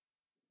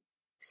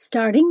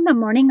Starting the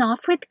morning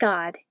off with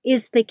God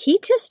is the key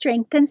to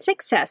strength and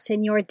success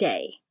in your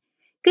day.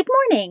 Good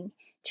morning.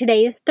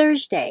 Today is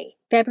Thursday,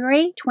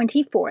 February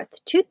 24th,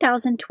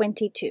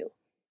 2022.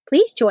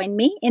 Please join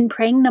me in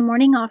praying the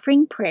morning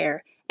offering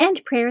prayer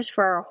and prayers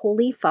for our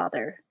Holy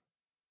Father.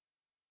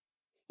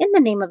 In the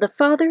name of the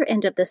Father,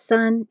 and of the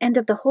Son, and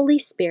of the Holy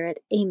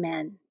Spirit,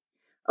 Amen.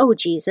 O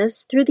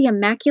Jesus, through the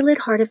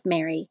Immaculate Heart of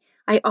Mary,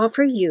 I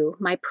offer you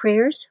my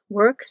prayers,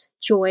 works,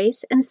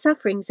 joys, and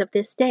sufferings of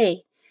this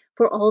day,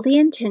 for all the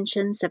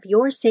intentions of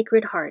your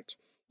Sacred Heart,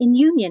 in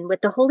union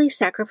with the holy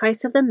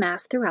sacrifice of the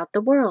Mass throughout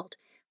the world,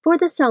 for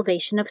the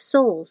salvation of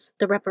souls,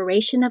 the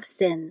reparation of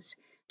sins,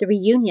 the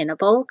reunion of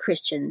all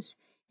Christians,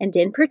 and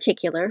in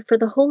particular for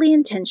the holy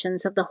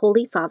intentions of the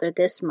Holy Father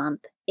this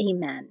month.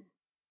 Amen.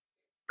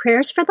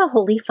 Prayers for the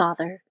Holy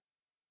Father.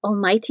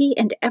 Almighty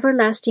and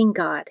everlasting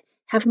God,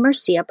 have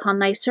mercy upon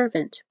thy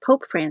servant,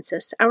 Pope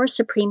Francis, our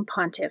Supreme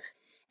Pontiff,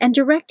 and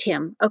direct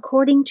him,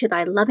 according to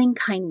thy loving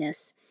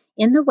kindness,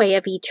 in the way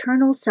of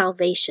eternal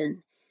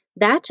salvation,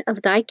 that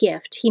of thy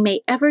gift he may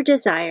ever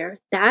desire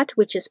that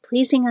which is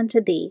pleasing unto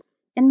thee,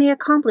 and may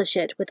accomplish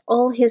it with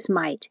all his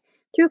might,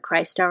 through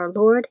Christ our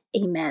Lord.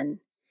 Amen.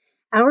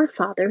 Our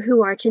Father,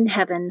 who art in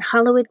heaven,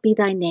 hallowed be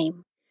thy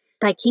name.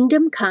 Thy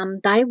kingdom come,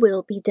 thy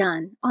will be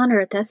done, on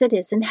earth as it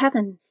is in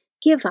heaven.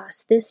 Give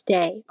us this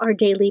day our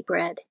daily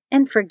bread,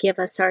 and forgive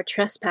us our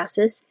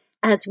trespasses,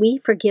 as we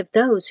forgive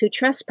those who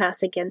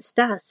trespass against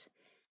us.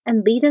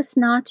 And lead us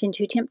not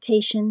into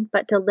temptation,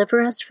 but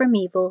deliver us from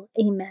evil.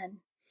 Amen.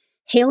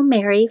 Hail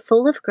Mary,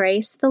 full of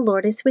grace, the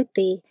Lord is with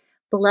thee.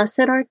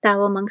 Blessed art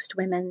thou amongst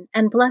women,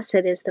 and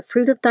blessed is the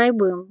fruit of thy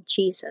womb,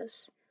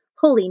 Jesus.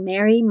 Holy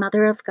Mary,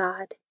 Mother of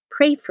God,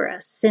 pray for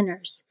us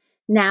sinners,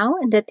 now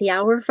and at the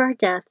hour of our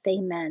death.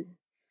 Amen.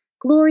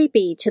 Glory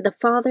be to the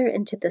Father,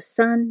 and to the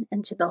Son,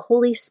 and to the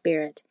Holy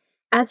Spirit,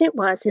 as it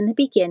was in the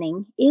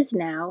beginning, is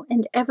now,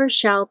 and ever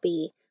shall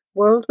be,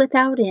 world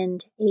without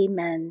end.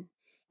 Amen.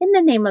 In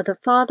the name of the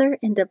Father,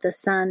 and of the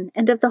Son,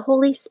 and of the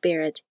Holy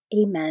Spirit.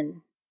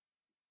 Amen.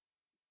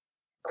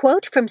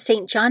 Quote from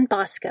St. John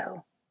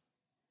Bosco.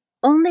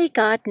 Only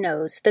God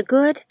knows the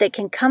good that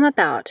can come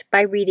about by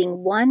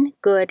reading one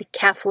good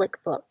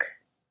Catholic book.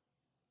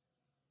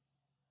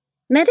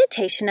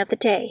 Meditation of the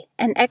Day,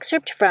 an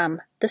excerpt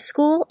from The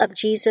School of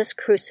Jesus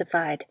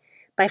Crucified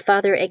by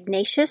Father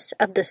Ignatius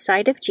of the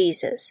Side of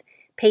Jesus,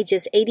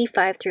 pages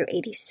 85 through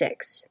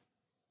 86.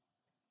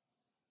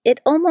 It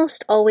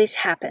almost always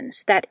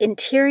happens that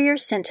interior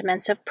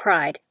sentiments of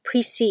pride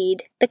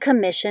precede the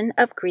commission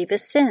of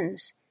grievous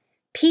sins.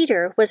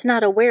 Peter was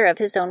not aware of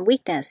his own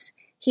weakness.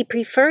 He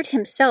preferred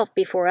himself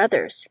before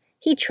others.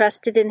 He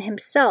trusted in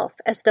himself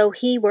as though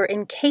he were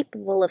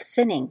incapable of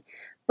sinning,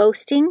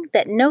 boasting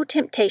that no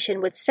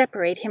temptation would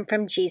separate him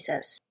from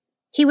Jesus.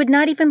 He would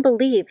not even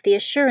believe the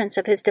assurance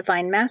of his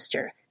divine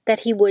Master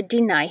that he would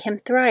deny him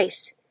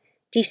thrice.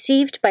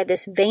 Deceived by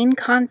this vain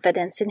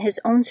confidence in his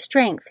own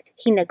strength,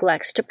 he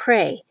neglects to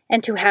pray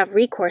and to have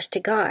recourse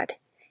to God,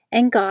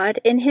 and God,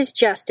 in his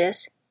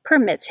justice,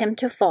 permits him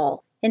to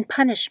fall in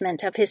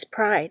punishment of his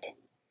pride.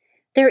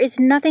 There is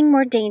nothing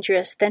more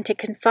dangerous than to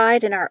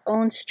confide in our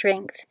own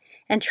strength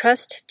and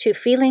trust to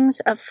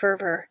feelings of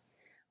fervor.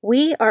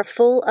 We are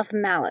full of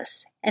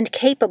malice and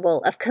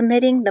capable of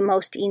committing the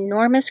most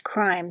enormous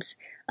crimes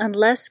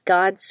unless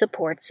God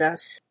supports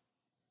us.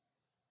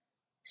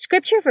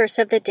 Scripture verse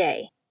of the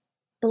day.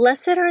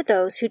 Blessed are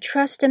those who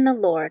trust in the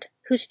Lord,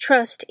 whose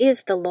trust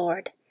is the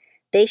Lord.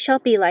 They shall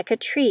be like a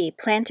tree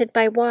planted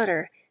by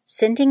water,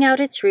 sending out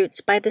its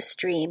roots by the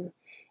stream.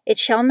 It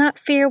shall not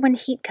fear when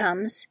heat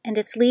comes, and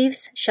its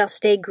leaves shall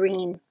stay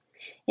green.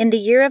 In the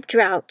year of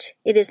drought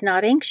it is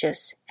not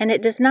anxious, and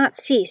it does not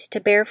cease to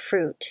bear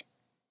fruit.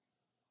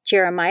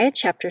 Jeremiah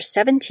chapter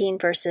 17,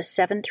 verses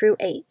 7 through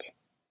 8.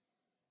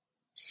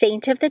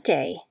 Saint of the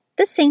Day.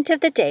 The saint of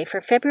the day for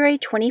February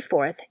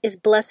 24th is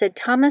Blessed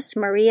Thomas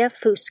Maria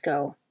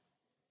Fusco.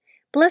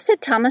 Blessed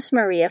Thomas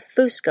Maria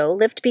Fusco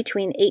lived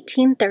between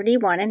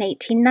 1831 and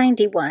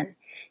 1891.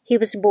 He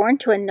was born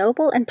to a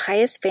noble and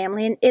pious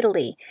family in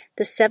Italy,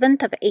 the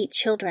seventh of 8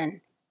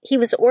 children. He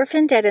was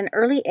orphaned at an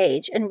early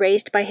age and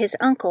raised by his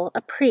uncle,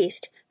 a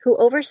priest, who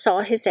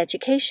oversaw his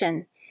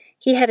education.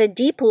 He had a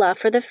deep love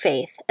for the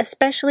faith,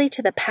 especially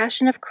to the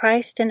Passion of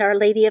Christ and Our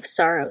Lady of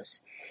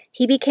Sorrows.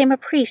 He became a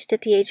priest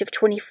at the age of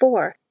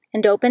 24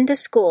 and opened a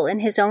school in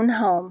his own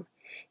home.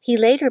 He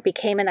later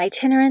became an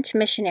itinerant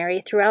missionary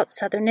throughout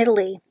southern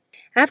Italy.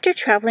 After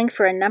traveling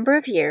for a number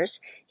of years,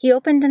 he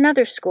opened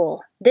another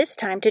school, this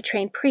time to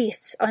train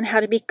priests on how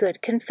to be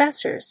good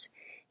confessors.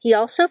 He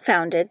also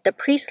founded the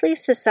Priestly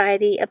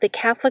Society of the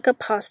Catholic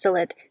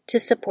Apostolate to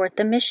support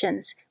the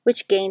missions,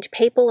 which gained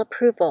papal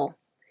approval.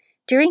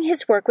 During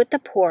his work with the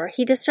poor,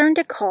 he discerned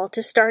a call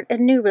to start a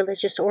new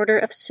religious order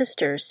of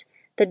sisters,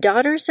 the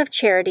Daughters of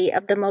Charity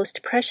of the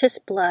Most Precious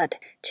Blood,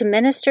 to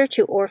minister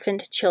to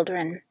orphaned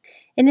children.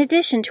 In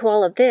addition to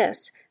all of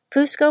this,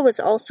 Fusco was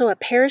also a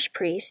parish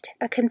priest,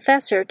 a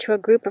confessor to a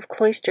group of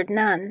cloistered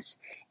nuns,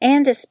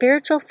 and a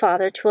spiritual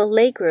father to a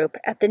lay group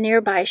at the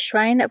nearby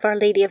Shrine of Our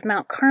Lady of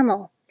Mount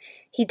Carmel.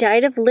 He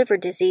died of liver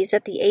disease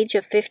at the age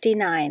of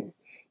 59.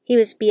 He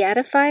was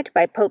beatified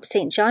by Pope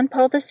St. John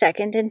Paul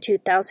II in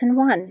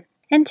 2001.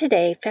 And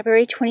today,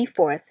 February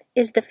 24th,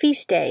 is the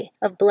feast day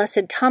of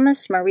Blessed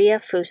Thomas Maria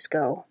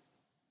Fusco.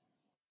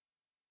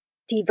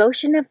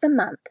 Devotion of the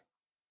Month.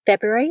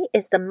 February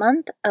is the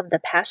month of the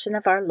Passion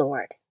of our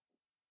Lord.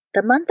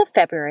 The month of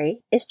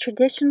February is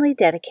traditionally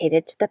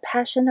dedicated to the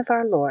Passion of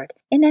our Lord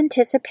in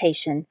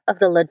anticipation of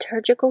the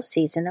liturgical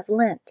season of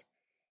Lent.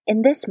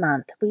 In this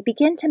month, we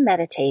begin to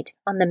meditate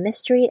on the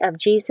mystery of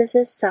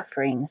Jesus'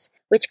 sufferings,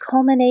 which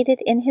culminated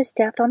in his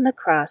death on the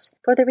cross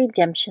for the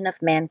redemption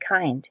of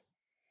mankind.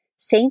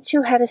 Saints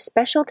who had a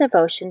special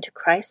devotion to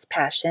Christ's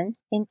Passion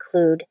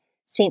include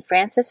St.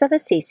 Francis of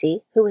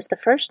Assisi, who was the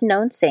first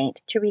known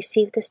saint to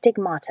receive the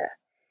stigmata,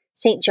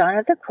 St. John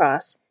of the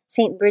Cross,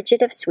 St.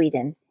 Bridget of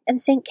Sweden,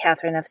 and St.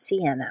 Catherine of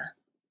Siena.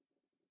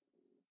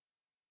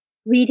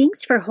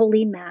 Readings for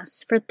Holy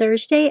Mass for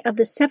Thursday of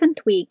the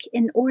 7th week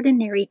in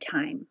Ordinary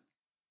Time.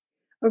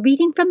 A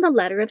reading from the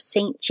letter of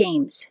St.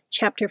 James,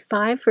 chapter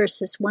 5,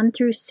 verses 1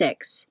 through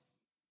 6.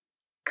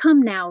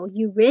 Come now,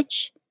 you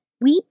rich,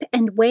 weep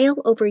and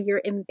wail over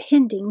your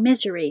impending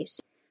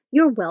miseries.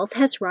 Your wealth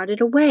has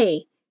rotted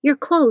away. Your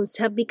clothes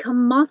have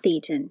become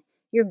moth-eaten,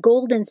 your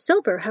gold and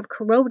silver have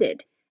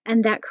corroded,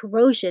 and that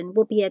corrosion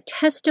will be a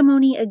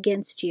testimony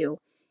against you.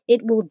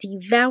 It will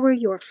devour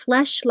your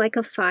flesh like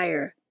a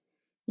fire.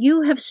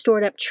 You have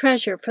stored up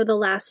treasure for the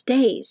last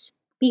days.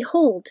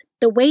 Behold,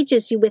 the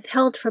wages you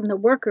withheld from the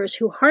workers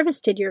who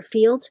harvested your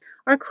fields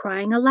are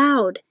crying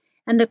aloud,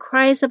 and the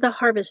cries of the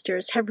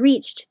harvesters have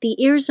reached the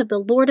ears of the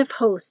Lord of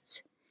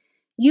hosts.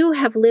 You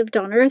have lived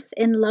on earth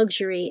in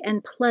luxury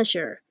and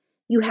pleasure.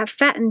 You have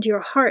fattened your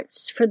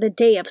hearts for the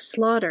day of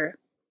slaughter.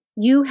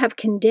 You have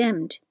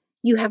condemned.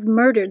 You have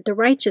murdered the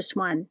righteous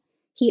one.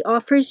 He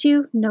offers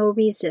you no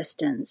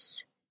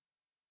resistance.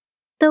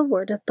 The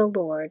Word of the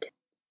Lord.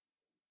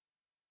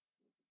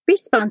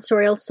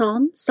 Responsorial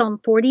Psalm, Psalm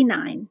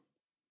 49.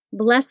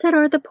 Blessed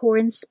are the poor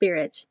in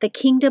spirit, the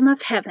kingdom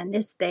of heaven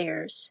is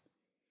theirs.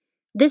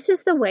 This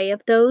is the way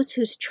of those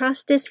whose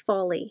trust is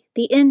folly,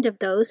 the end of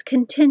those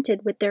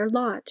contented with their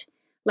lot.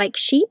 Like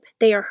sheep,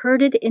 they are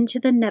herded into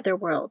the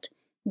netherworld.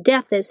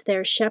 Death is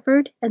their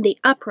shepherd, and the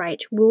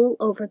upright rule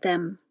over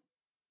them.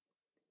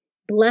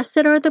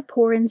 Blessed are the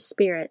poor in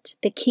spirit,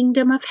 the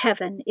kingdom of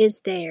heaven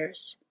is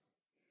theirs.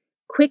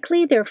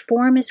 Quickly their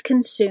form is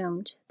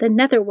consumed, the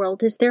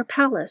netherworld is their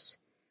palace,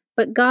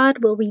 but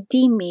God will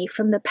redeem me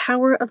from the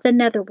power of the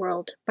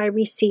netherworld by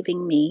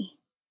receiving me.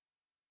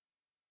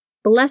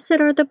 Blessed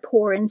are the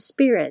poor in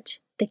spirit,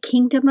 the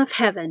kingdom of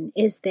heaven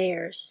is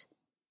theirs.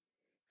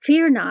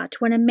 Fear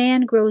not when a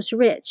man grows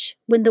rich,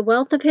 when the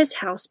wealth of his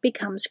house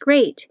becomes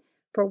great,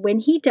 for when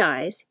he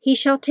dies, he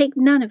shall take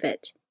none of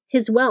it.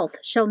 His wealth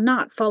shall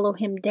not follow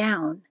him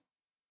down.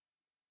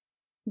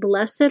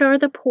 Blessed are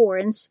the poor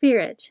in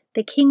spirit,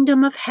 the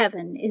kingdom of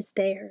heaven is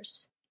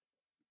theirs.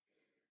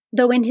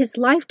 Though in his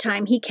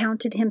lifetime he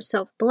counted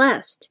himself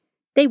blessed,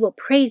 they will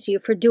praise you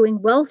for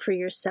doing well for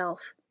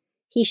yourself.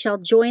 He shall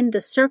join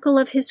the circle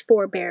of his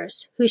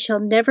forebears, who shall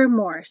never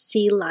more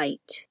see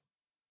light.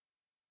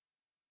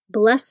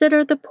 Blessed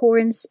are the poor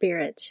in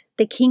spirit,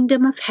 the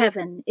kingdom of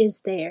heaven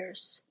is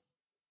theirs.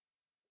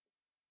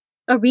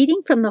 A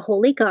reading from the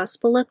Holy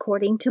Gospel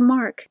according to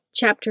Mark,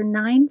 chapter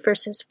 9,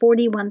 verses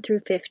 41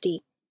 through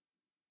 50.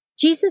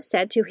 Jesus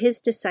said to his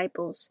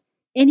disciples,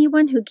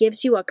 Anyone who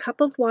gives you a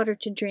cup of water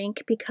to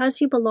drink because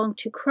you belong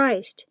to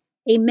Christ,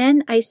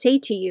 amen, I say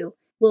to you,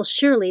 will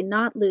surely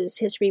not lose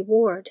his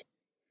reward.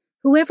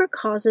 Whoever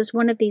causes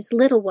one of these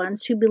little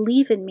ones who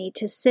believe in me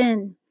to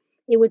sin,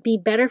 it would be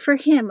better for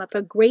him if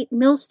a great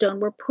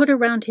millstone were put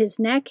around his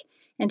neck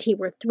and he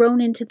were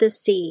thrown into the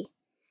sea.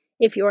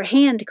 If your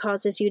hand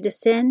causes you to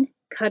sin,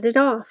 cut it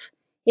off.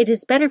 It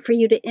is better for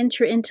you to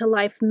enter into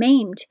life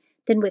maimed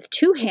than with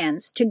 2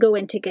 hands to go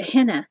into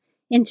Gehenna,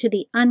 into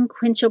the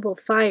unquenchable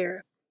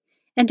fire.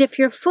 And if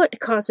your foot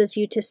causes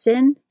you to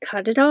sin,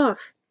 cut it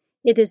off.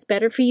 It is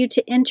better for you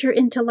to enter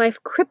into life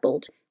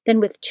crippled than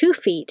with 2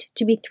 feet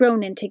to be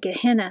thrown into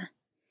Gehenna.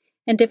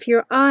 And if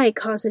your eye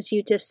causes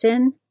you to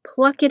sin,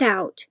 pluck it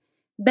out.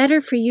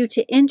 Better for you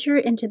to enter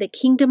into the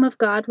kingdom of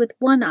God with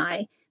 1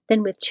 eye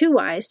than with 2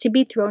 eyes to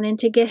be thrown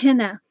into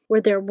Gehenna,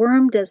 where their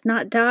worm does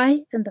not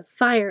die and the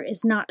fire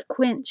is not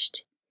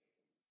quenched.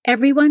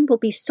 Everyone will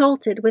be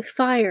salted with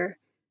fire.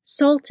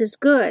 Salt is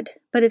good,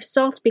 but if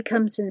salt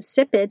becomes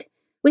insipid,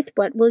 with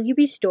what will you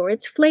restore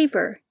its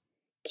flavor?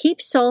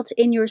 Keep salt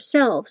in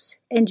yourselves,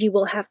 and you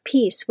will have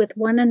peace with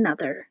one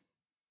another.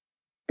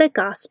 The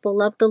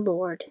Gospel of the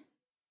Lord.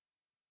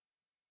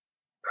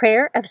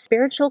 Prayer of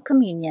Spiritual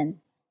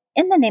Communion.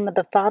 In the name of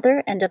the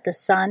Father, and of the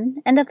Son,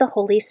 and of the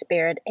Holy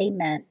Spirit,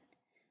 Amen.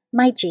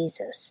 My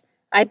Jesus,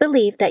 I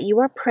believe that you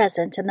are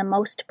present in the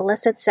most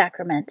blessed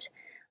sacrament.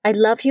 I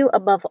love you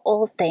above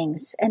all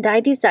things, and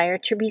I desire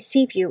to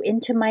receive you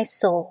into my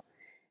soul.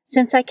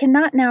 Since I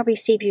cannot now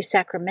receive you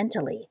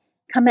sacramentally,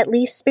 come at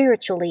least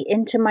spiritually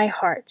into my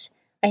heart.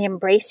 I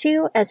embrace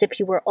you as if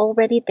you were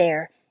already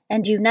there,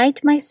 and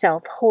unite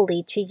myself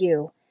wholly to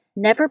you.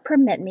 Never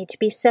permit me to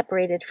be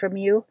separated from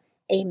you.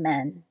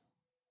 Amen.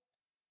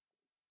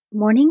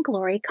 Morning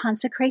Glory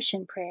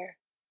Consecration Prayer.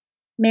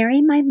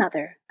 Mary, my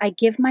mother, I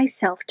give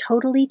myself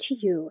totally to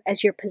you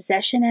as your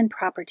possession and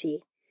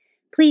property.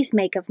 Please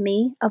make of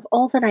me, of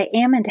all that I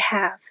am and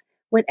have,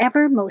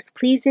 whatever most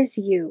pleases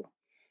you.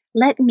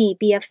 Let me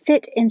be a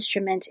fit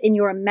instrument in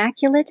your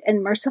immaculate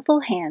and merciful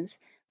hands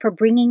for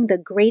bringing the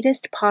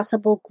greatest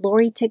possible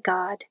glory to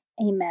God.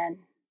 Amen.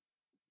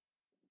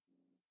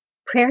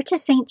 Prayer to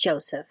Saint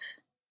Joseph.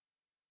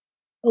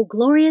 O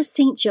glorious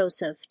Saint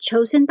Joseph,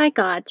 chosen by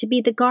God to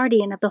be the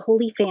guardian of the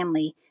Holy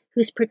Family,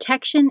 whose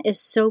protection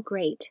is so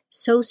great,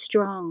 so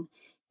strong,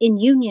 in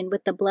union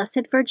with the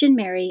Blessed Virgin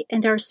Mary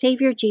and our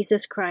Savior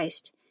Jesus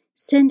Christ,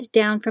 send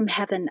down from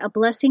heaven a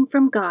blessing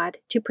from God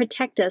to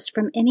protect us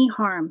from any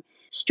harm,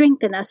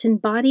 strengthen us in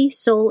body,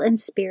 soul, and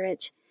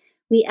spirit.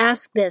 We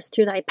ask this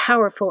through thy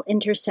powerful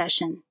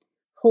intercession.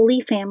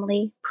 Holy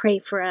Family, pray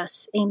for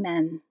us.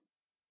 Amen.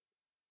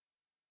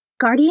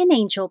 Guardian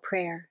Angel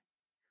Prayer.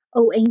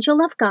 O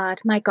angel of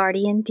God, my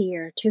guardian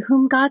dear, to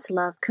whom God's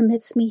love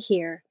commits me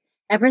here,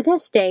 ever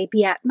this day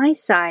be at my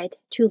side,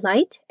 to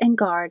light and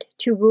guard,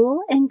 to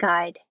rule and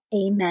guide.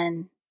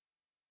 Amen.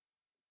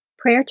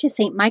 Prayer to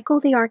Saint Michael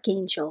the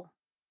Archangel.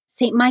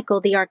 Saint Michael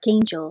the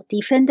Archangel,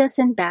 defend us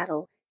in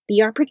battle,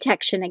 be our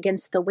protection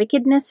against the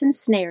wickedness and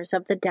snares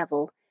of the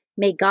devil.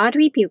 May God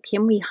rebuke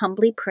him, we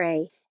humbly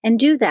pray, and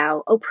do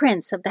thou, O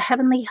Prince of the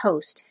heavenly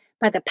host,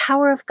 by the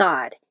power of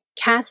God,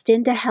 cast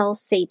into hell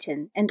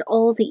Satan and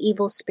all the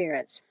evil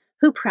spirits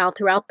who prowl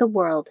throughout the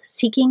world,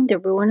 seeking the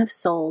ruin of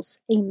souls.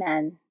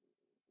 Amen.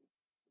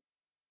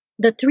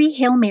 The Three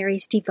Hail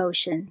Marys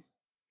Devotion.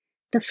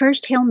 The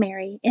first Hail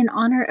Mary, in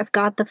honor of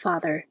God the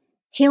Father.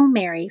 Hail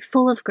Mary,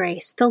 full of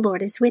grace, the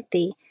Lord is with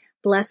thee.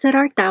 Blessed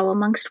art thou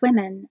amongst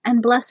women,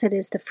 and blessed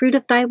is the fruit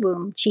of thy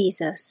womb,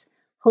 Jesus.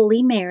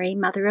 Holy Mary,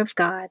 Mother of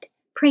God,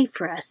 pray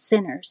for us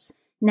sinners,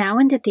 now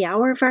and at the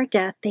hour of our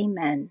death.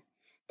 Amen.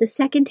 The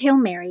second Hail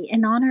Mary,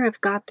 in honor of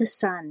God the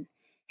Son.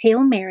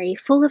 Hail Mary,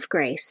 full of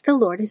grace, the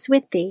Lord is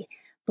with thee.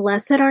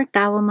 Blessed art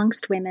thou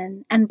amongst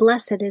women, and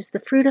blessed is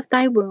the fruit of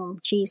thy womb,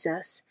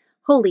 Jesus.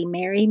 Holy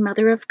Mary,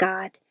 Mother of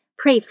God,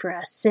 pray for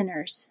us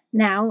sinners,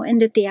 now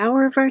and at the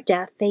hour of our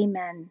death.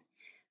 Amen.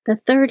 The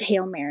third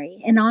Hail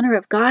Mary, in honor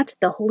of God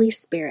the Holy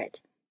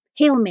Spirit.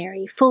 Hail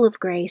Mary, full of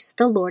grace,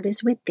 the Lord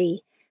is with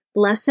thee.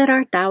 Blessed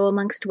art thou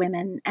amongst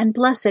women, and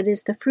blessed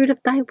is the fruit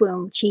of thy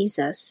womb,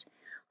 Jesus.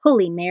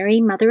 Holy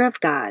Mary, Mother of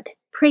God,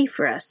 pray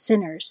for us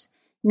sinners,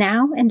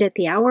 now and at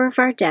the hour of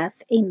our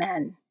death.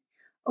 Amen.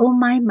 O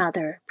my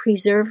Mother,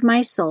 preserve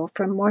my soul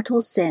from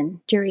mortal sin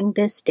during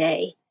this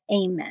day.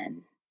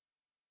 Amen.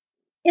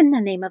 In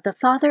the name of the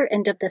Father,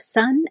 and of the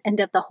Son, and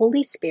of the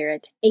Holy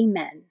Spirit.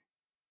 Amen.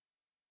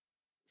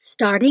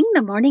 Starting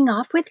the morning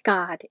off with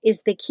God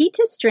is the key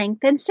to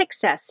strength and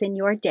success in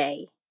your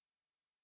day.